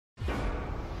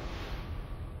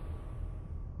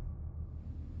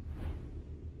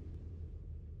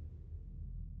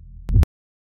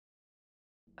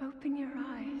Open your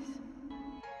eyes.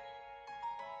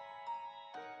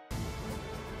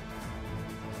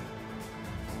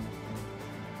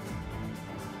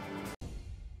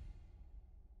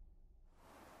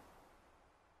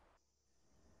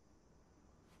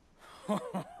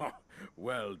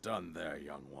 Well done there,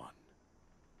 young one.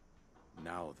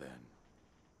 Now then,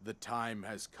 the time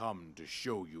has come to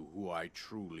show you who I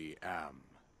truly am.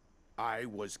 I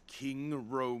was King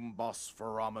Rome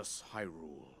Bosphoramos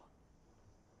Hyrule.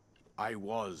 I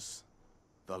was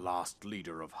the last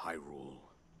leader of Hyrule,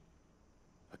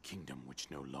 a kingdom which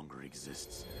no longer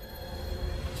exists.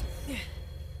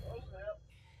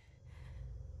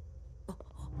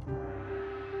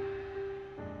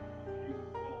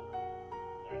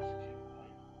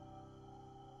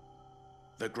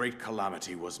 The Great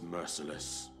Calamity was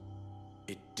merciless.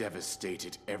 It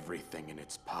devastated everything in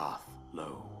its path,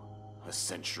 lo, a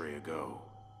century ago.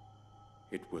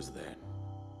 It was then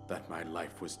that my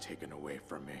life was taken away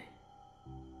from me.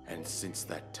 And since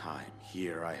that time,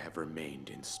 here I have remained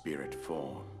in spirit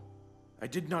form. I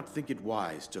did not think it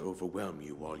wise to overwhelm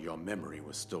you while your memory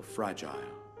was still fragile.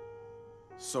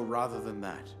 So rather than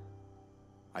that,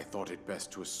 I thought it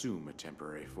best to assume a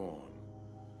temporary form.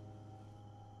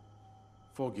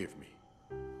 Forgive me.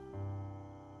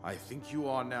 I think you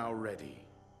are now ready.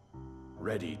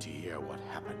 Ready to hear what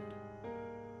happened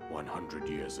 100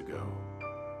 years ago.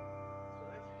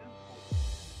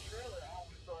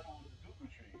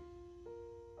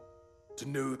 To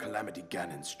know Calamity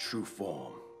Ganon's true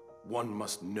form, one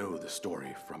must know the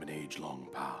story from an age long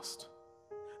past.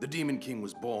 The Demon King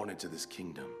was born into this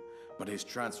kingdom, but his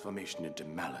transformation into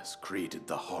malice created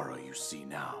the horror you see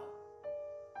now.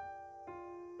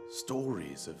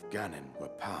 Stories of Ganon were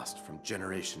passed from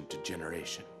generation to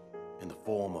generation in the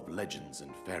form of legends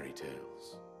and fairy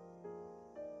tales.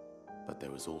 But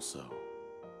there was also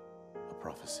a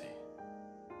prophecy.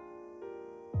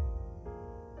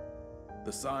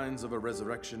 The signs of a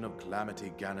resurrection of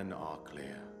Calamity Ganon are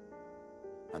clear,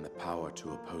 and the power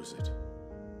to oppose it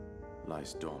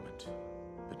lies dormant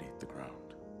beneath the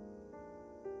ground.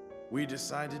 We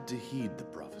decided to heed the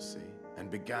prophecy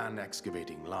and began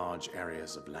excavating large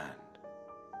areas of land.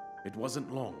 It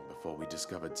wasn't long before we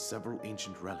discovered several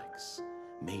ancient relics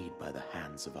made by the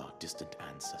hands of our distant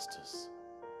ancestors.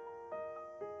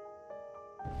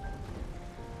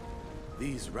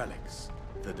 These relics,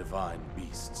 the divine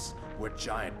beasts, were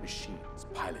giant machines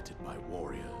piloted by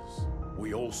warriors.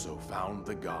 We also found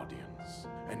the Guardians,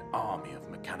 an army of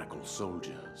mechanical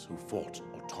soldiers who fought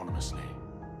autonomously.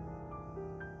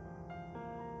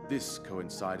 This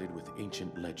coincided with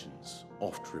ancient legends,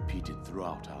 oft repeated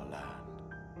throughout our land.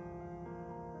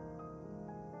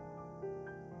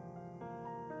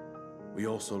 We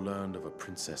also learned of a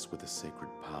princess with a sacred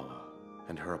power,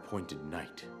 and her appointed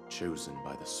knight, chosen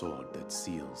by the sword that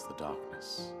seals the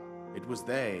darkness. It was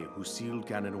they who sealed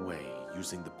Ganon away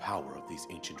using the power of these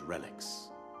ancient relics.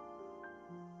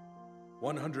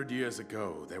 100 years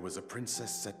ago, there was a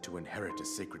princess set to inherit a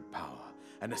sacred power,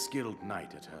 and a skilled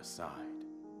knight at her side.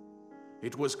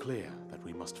 It was clear that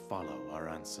we must follow our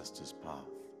ancestors' path.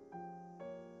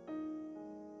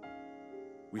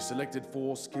 We selected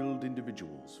 4 skilled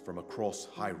individuals from across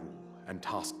Hyrule and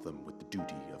tasked them with the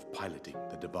duty of piloting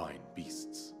the divine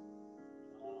beasts.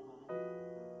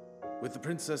 With the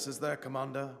princess as their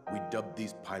commander, we dubbed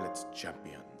these pilots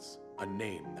champions, a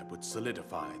name that would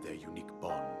solidify their unique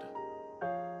bond.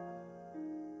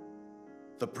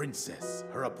 The princess,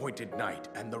 her appointed knight,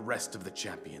 and the rest of the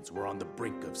champions were on the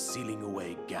brink of sealing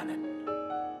away Ganon.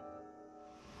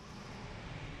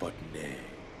 But nay.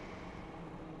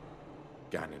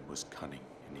 Ganon was cunning,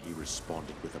 and he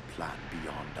responded with a plan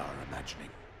beyond our imagining.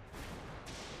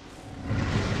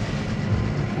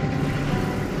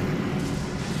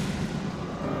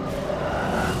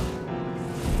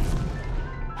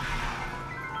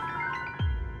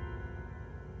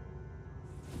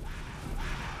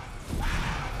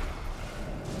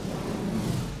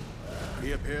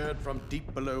 He appeared from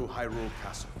deep below Hyrule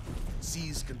Castle,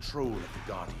 seized control of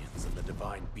the Guardians and the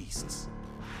divine beasts,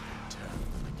 and turned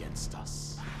them against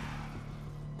us.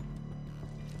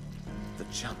 The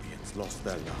champions lost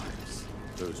their lives,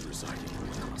 those residing in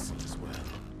the castle as well.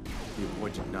 The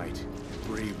appointed knight,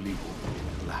 bravely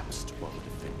collapsed while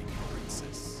defending the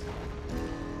princess.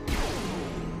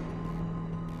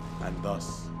 And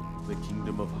thus, the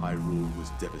kingdom of Hyrule was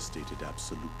devastated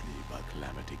absolutely by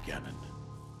Calamity Ganon.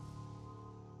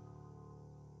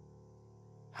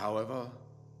 However,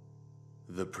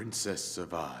 the princess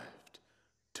survived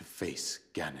to face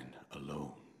Ganon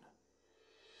alone.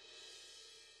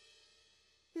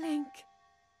 Link,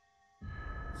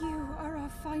 you are our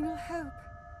final hope.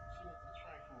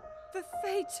 The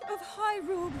fate of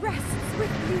Hyrule rests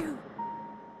with you.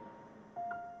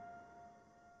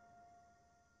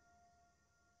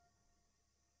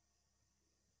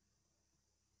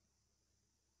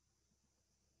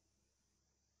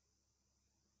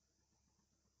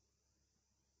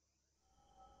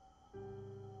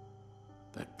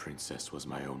 That princess was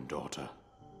my own daughter,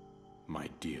 my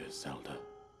dear Zelda.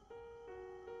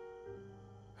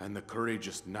 And the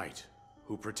courageous knight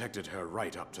who protected her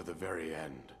right up to the very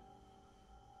end.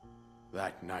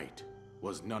 That knight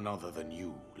was none other than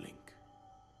you, Link.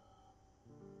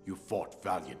 You fought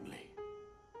valiantly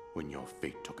when your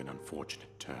fate took an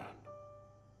unfortunate turn.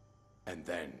 And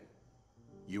then,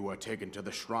 you were taken to the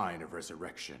Shrine of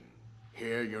Resurrection.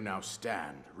 Here you now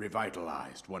stand,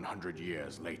 revitalized 100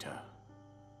 years later.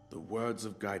 The words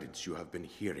of guidance you have been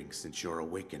hearing since your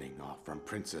awakening are from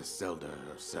Princess Zelda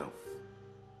herself.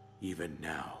 Even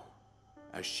now,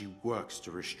 as she works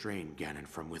to restrain Ganon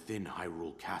from within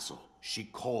Hyrule Castle, she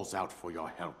calls out for your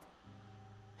help.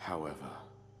 However,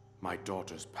 my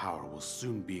daughter's power will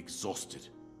soon be exhausted.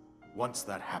 Once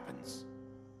that happens,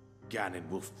 Ganon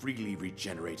will freely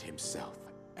regenerate himself,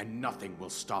 and nothing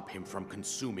will stop him from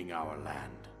consuming our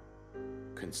land.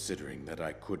 Considering that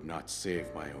I could not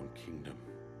save my own kingdom,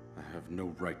 I have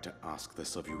no right to ask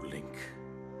this of you, Link.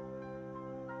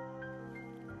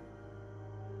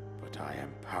 But I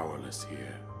am powerless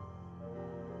here.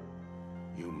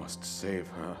 You must save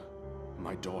her,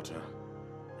 my daughter,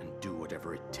 and do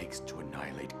whatever it takes to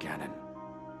annihilate Ganon.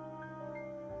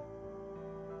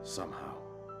 Somehow,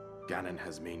 Ganon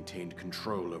has maintained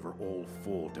control over all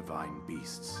 4 divine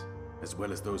beasts, as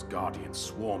well as those guardians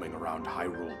swarming around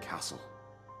Hyrule Castle.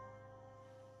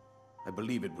 I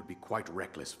believe it would be quite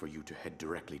reckless for you to head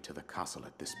directly to the castle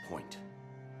at this point.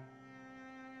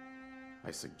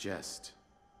 I suggest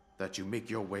that you make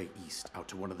your way east out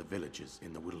to one of the villages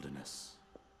in the wilderness.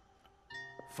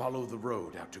 Follow the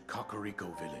road out to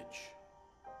Kakariko Village.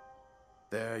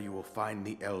 There you will find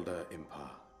the Elder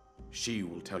Impa. She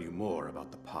will tell you more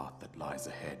about the path that lies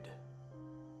ahead.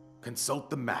 Consult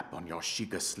the map on your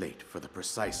Sheikah slate for the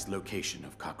precise location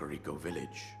of Kakariko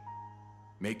Village.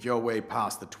 Make your way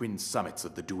past the twin summits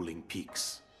of the dueling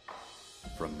peaks.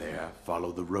 From there,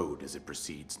 follow the road as it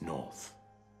proceeds north.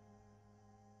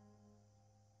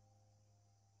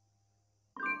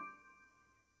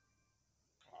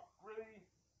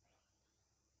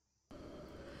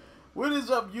 What is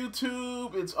up,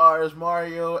 YouTube? It's RS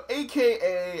Mario,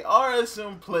 aka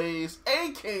RSM Plays,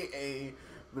 aka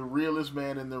the realest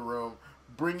man in the room,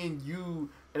 bringing you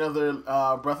another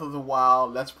Breath of the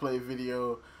Wild Let's Play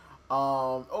video.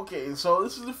 Okay, so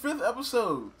this is the 5th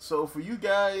episode. So for you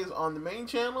guys on the main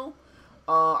channel,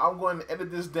 I'm going to edit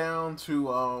this down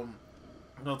to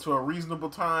to a reasonable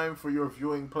time for your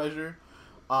viewing pleasure.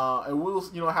 And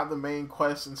we'll have the main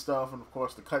quests and stuff, and of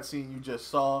course the cutscene you just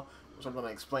saw, which I'm going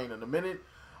to explain in a minute.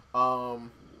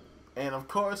 And of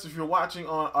course, if you're watching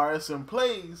on RSM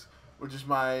Plays, which is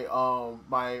my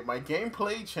my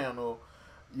gameplay channel,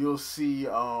 you'll see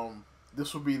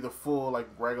this will be the full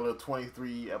regular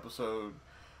 23 episode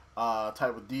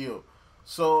type of deal.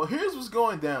 So here's what's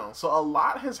going down. So a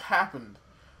lot has happened.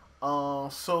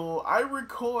 So I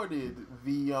recorded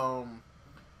the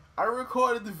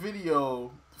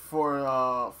video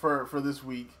for this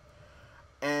week.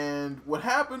 And what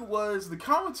happened was the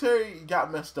commentary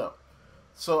got messed up.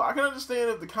 So I can understand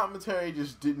if the commentary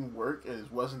just didn't work and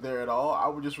it wasn't there at all. I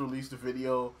would just release the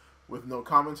video with no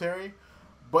commentary.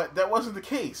 But that wasn't the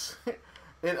case.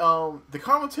 The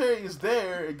commentary is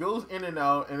there, it goes in and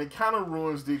out, and it kind of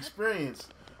ruins the experience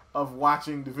of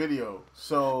watching the video.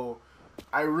 So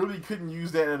I really couldn't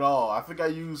use that at all. I think I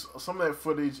used some of that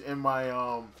footage in my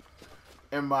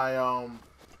 1,000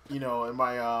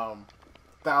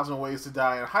 Ways to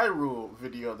Die in Hyrule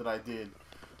video that I did.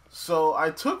 So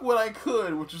I took what I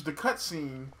could, which was the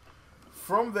cutscene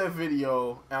from that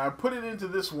video, and I put it into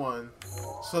this one,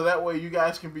 so that way you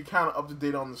guys can be kind of up to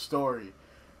date on the story,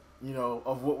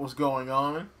 of what was going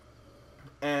on.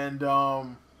 And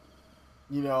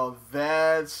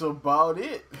that's about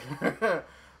it.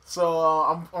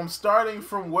 So I'm starting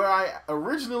from where I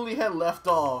originally had left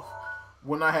off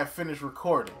when I had finished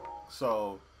recording.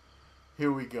 So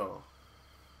here we go.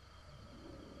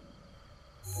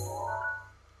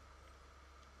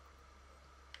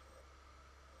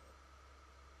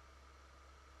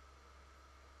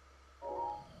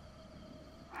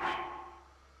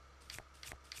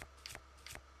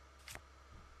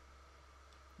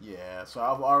 Yeah, so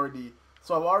I've already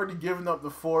given up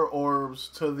the 4 orbs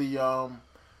to the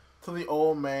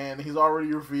old man. He's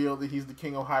already revealed that he's the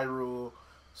king of Hyrule.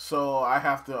 So I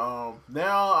have to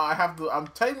I'm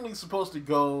technically supposed to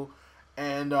go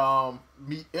and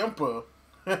meet Impa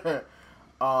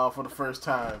for the first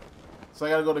time. So I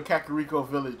gotta go to Kakariko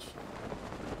Village.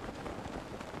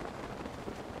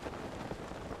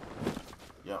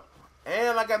 Yep.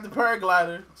 And I got the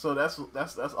paraglider, so that's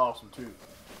awesome too.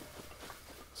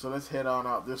 So let's head on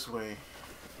out this way.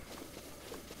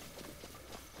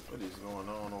 What is going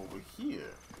on over here?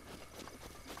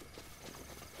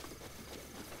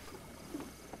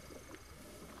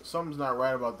 Something's not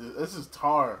right about this. This is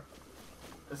tar.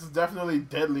 This is definitely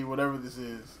deadly, whatever this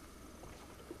is.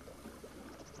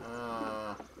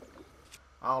 I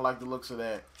don't like the looks of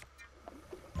that.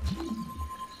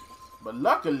 But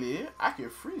luckily, I can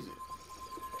freeze it.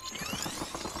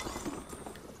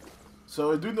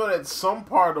 So I do know that some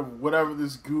part of whatever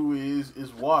this goo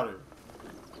is water.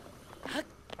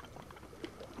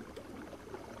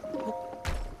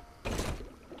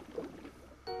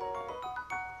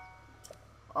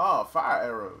 Oh, fire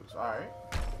arrows. Alright.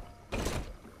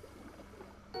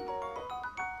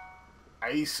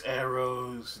 Ice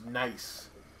arrows. Nice.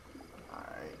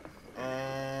 Alright.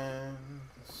 And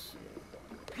let's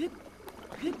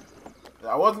see.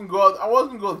 I wasn't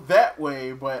gonna go that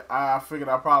way, but I figured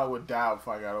I probably would die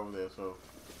before I got over there, so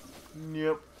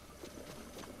yep.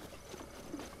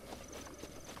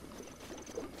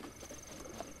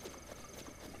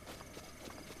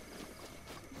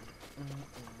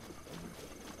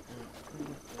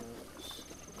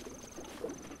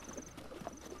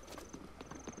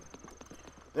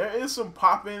 There is some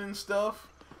pop-in and stuff.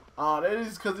 That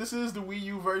is because this is the Wii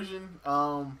U version.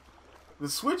 The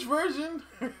Switch version,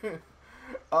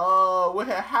 what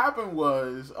had happened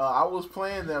was I was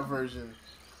playing that version,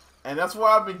 and that's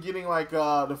why I've been getting like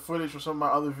the footage from some of my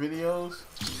other videos,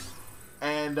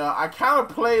 and I kind of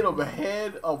played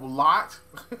ahead a lot,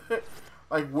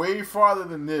 like way farther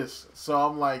than this. So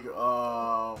I'm like,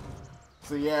 so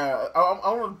yeah,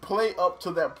 I want to play up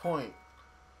to that point,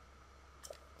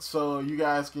 so you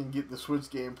guys can get the Switch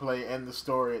gameplay and the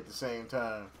story at the same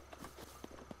time.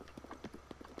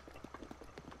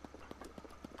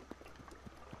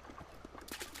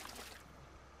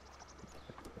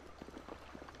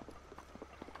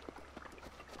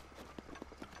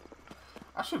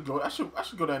 I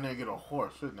should go down there and get a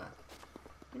horse, shouldn't I?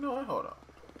 You know what? Hold on.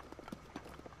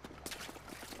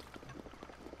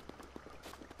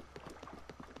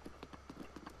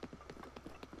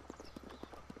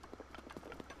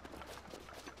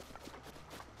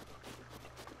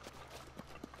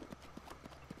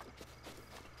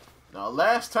 Now,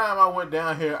 last time I went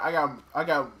down here, I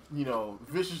got you know,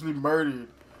 viciously murdered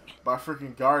by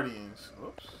freaking guardians.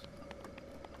 Whoops.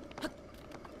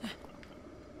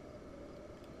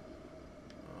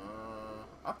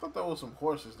 I thought there was some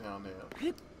horses down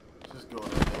there. Just go in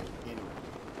there anyway.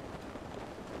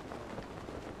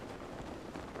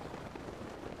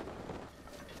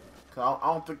 Cause I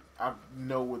don't think I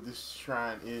know what this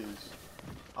shrine is.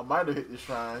 I might have hit this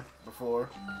shrine before.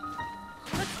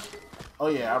 Oh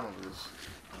yeah, I remember this.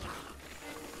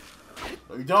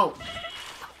 No, you don't.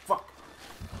 Fuck.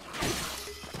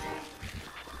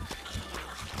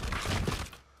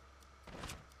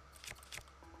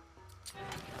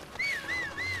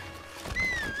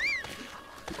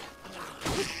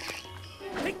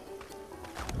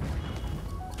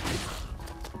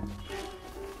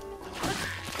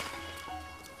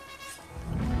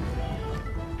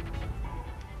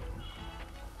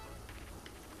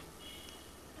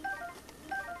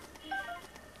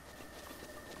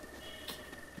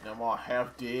 I'm all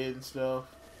half dead and stuff.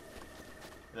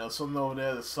 You know, something over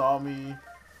there that saw me.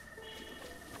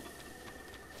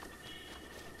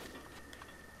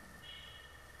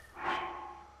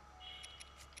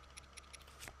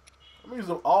 I'm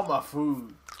using all my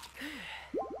food.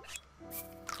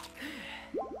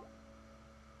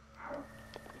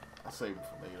 I'll save it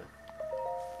for later.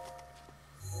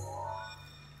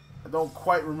 I don't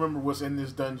quite remember what's in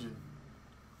this dungeon.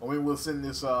 I mean, what's in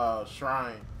this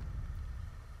shrine.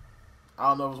 I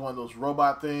don't know if it's one of those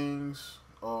robot things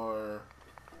or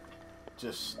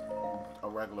just a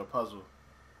regular puzzle.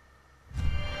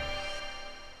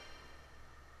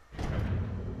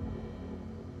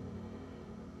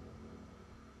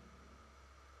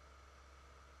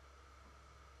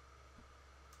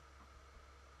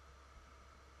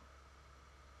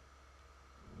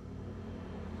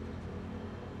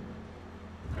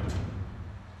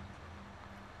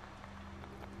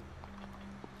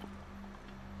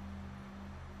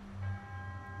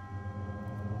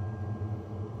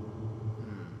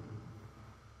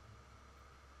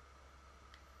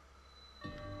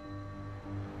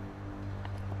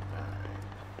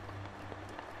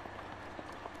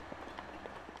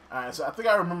 Alright, so I think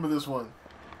I remember this one.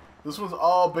 This one's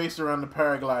all based around the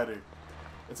paraglider.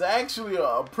 It's actually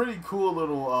a pretty cool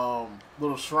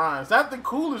little shrine. It's not the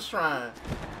coolest shrine.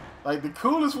 Like, the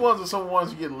coolest ones are some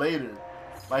ones you get later.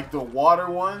 Like the water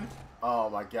one. Oh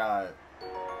my god.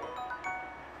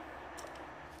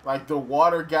 Like the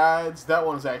water guides. That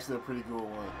one's actually a pretty cool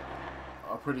one.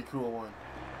 A pretty cool one.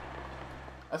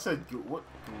 I said good. What?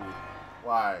 Good?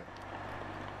 Why?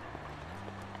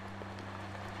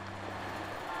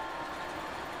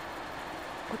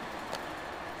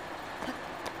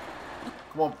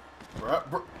 Come on,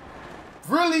 bruh.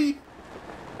 Really?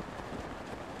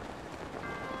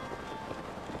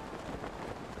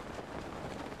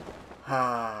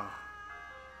 Ah.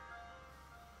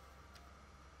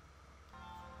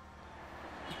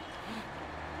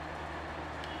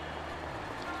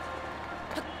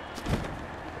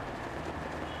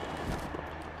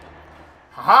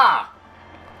 Haha!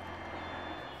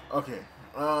 Okay.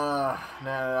 Now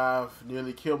that I've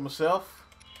nearly killed myself.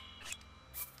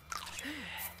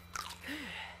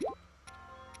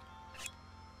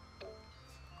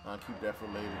 I'll keep that for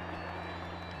later.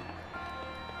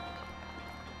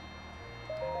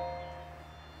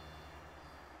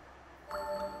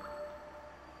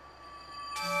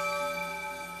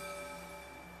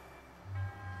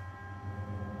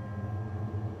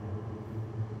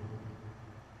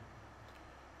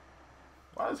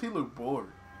 Why does he look bored?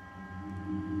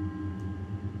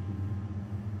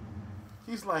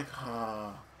 He's like,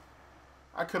 I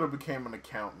could have became an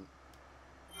accountant.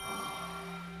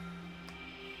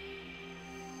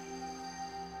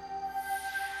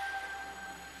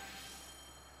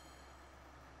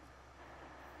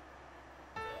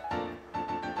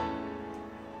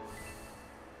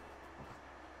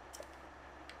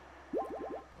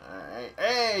 Alright,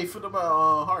 hey, for the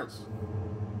hearts.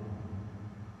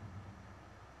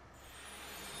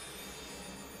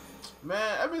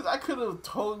 Man, I mean, I could have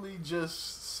totally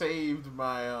just saved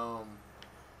my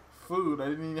food. I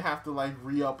didn't even have to like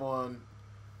re-up on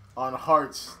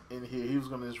hearts in here. He was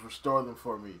gonna just restore them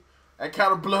for me. That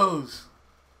kind of blows.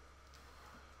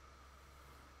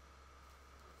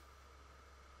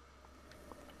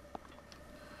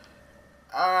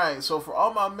 Alright, so for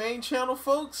all my main channel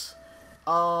folks,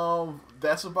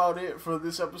 that's about it for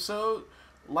this episode.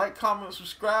 Like, comment,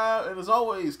 subscribe, and as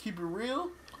always, keep it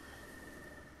real.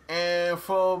 And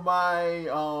for my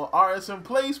RSM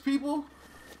Plays people,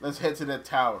 let's head to that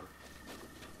tower.